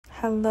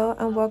Hello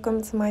and welcome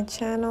to my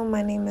channel.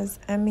 My name is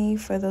Emmy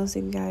for those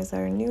of you guys that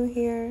are new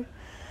here.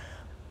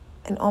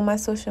 And all my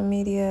social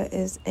media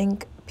is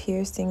Ink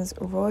Piercings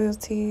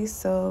Royalty.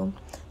 So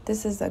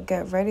this is a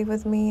get ready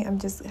with me. I'm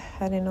just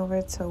heading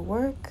over to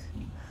work.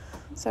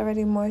 So I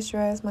already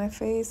moisturized my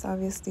face,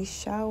 obviously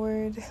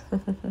showered.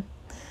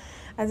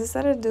 I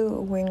decided to do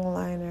a wing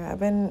liner.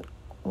 I've been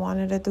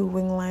wanting to do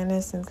wing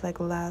liner since like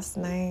last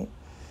night.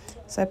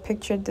 So I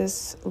pictured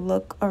this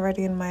look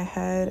already in my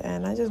head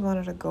and I just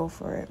wanted to go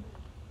for it.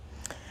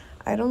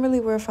 I don't really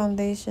wear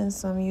foundation,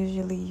 so I'm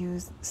usually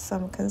use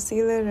some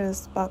concealer to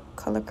spot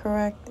color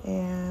correct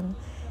and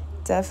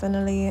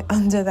definitely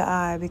under the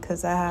eye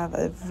because I have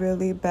a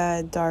really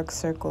bad dark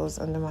circles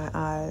under my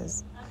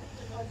eyes.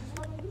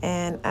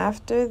 And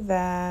after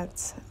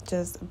that,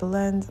 just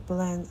blend,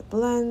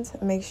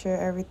 make sure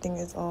everything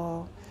is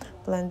all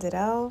blended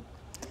out.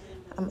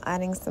 I'm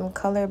adding some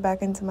color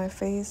back into my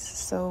face,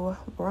 so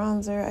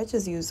bronzer, I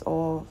just use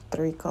all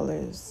three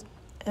colors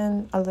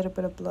and a little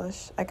bit of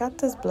blush. I got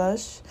this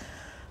blush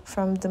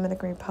from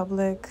Dominican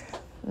Republic.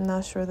 I'm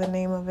not sure the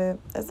name of it.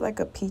 It's like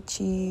a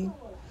peachy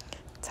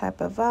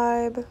type of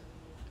vibe.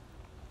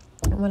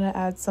 I'm gonna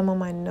add some on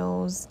my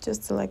nose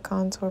just to like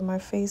contour my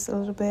face a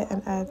little bit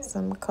and add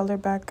some color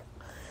back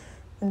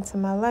into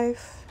my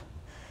life.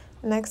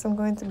 Next, I'm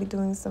going to be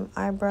doing some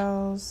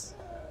eyebrows.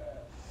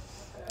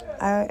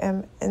 I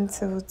am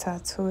into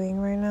tattooing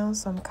right now,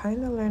 so I'm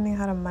kind of learning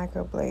how to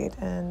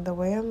microblade, and the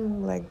way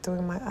I'm like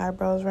doing my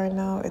eyebrows right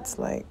now, it's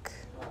like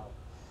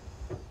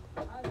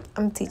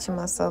I'm teaching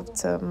myself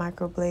to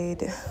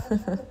microblade.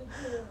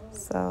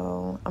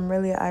 So I'm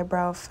really an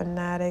eyebrow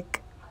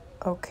fanatic.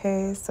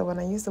 Okay, so when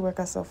I used to work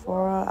at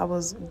Sephora, I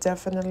was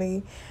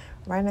definitely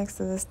right next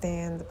to the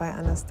stand by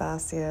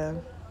Anastasia.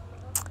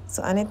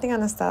 So anything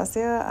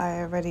Anastasia,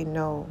 I already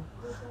know.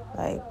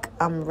 Like,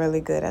 I'm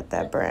really good at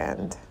that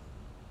brand.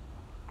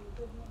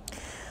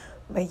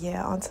 But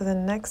yeah, on to the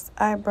next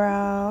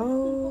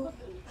eyebrow.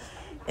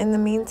 In the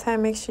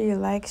meantime, make sure you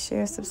like,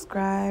 share,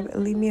 subscribe.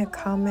 Leave me a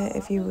comment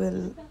if you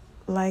would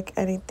like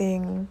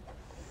anything,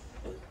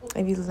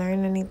 if you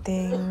learned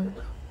anything,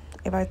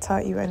 if I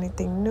taught you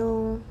anything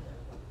new.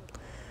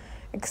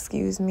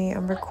 Excuse me,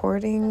 I'm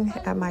recording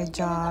at my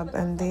job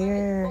and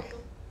they're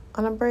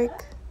on a break,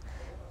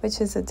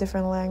 which is a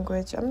different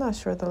language. I'm not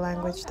sure the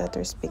language that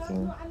they're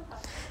speaking.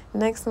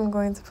 Next, I'm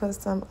going to put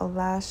some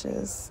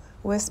lashes,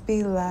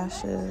 wispy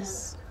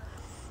lashes.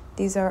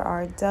 These are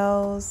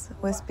Ardell's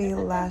wispy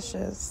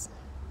lashes.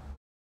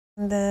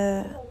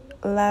 The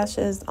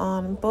lashes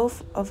on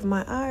both of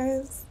my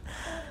eyes,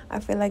 I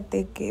feel like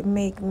they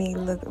make me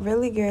look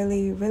really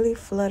girly, really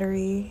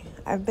fluttery.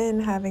 I've been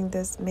having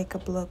this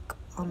makeup look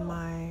on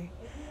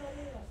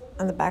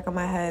the back of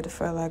my head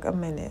for like a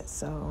minute,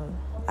 so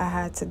I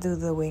had to do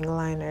the wing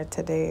liner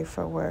today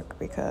for work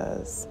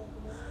because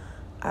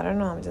I don't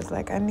know, I'm just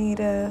like, I need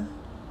to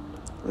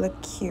look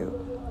cute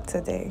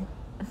today.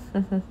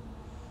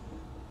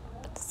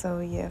 So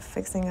yeah,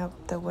 fixing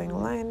up the wing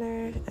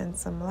liner and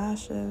some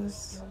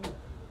lashes.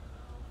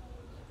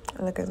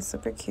 Looking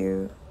super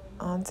cute.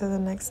 On to the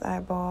next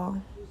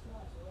eyeball.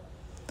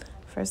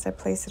 First I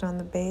place it on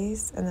the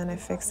base and then I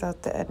fix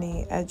out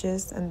any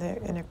edges and the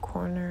inner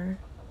corner.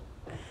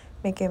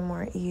 Make it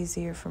more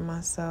easier for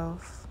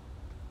myself.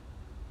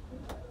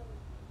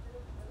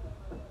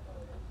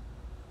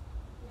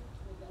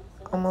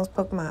 Almost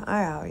poked my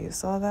eye out, you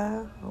saw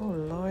that? Oh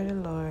Lordy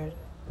Lord.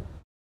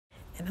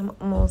 And I'm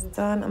almost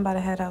done. I'm about to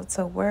head out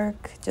to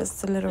work.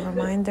 Just a little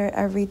reminder,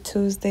 every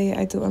Tuesday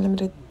I do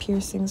unlimited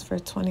piercings for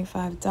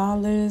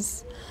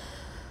 $25.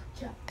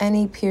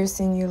 Any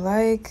piercing you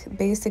like,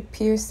 basic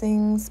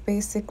piercings,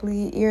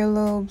 basically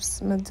earlobes,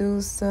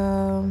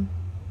 medusa,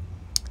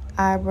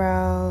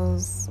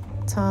 eyebrows,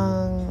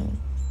 tongue,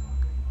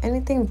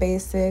 anything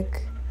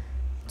basic,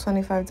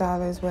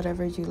 $25,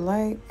 whatever you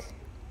like.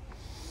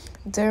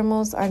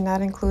 Dermals are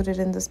not included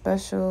in the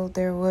special.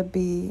 There would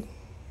be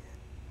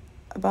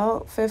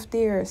about $50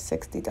 or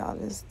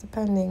 $60,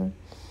 depending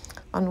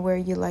on where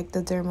you like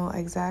the dermal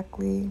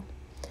exactly.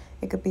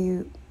 It could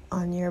be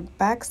on your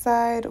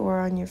backside or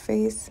on your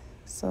face.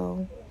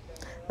 So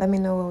let me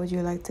know what would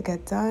you like to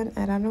get done,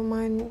 and I don't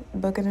mind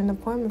booking an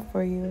appointment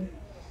for you.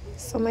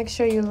 So make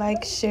sure you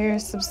like, share,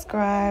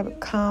 subscribe,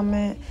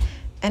 comment.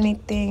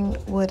 Anything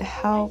would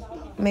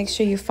help. Make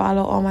sure you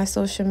follow all my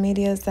social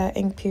medias at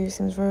Ink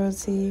Piercings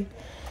Royalty.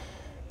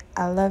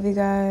 I love you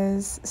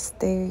guys.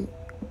 Stay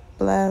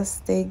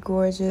blessed, stay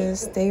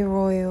gorgeous, stay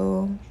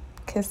royal.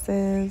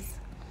 Kisses.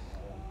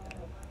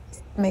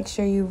 Make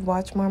sure you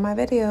watch more of my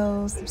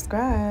videos.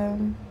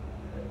 Subscribe.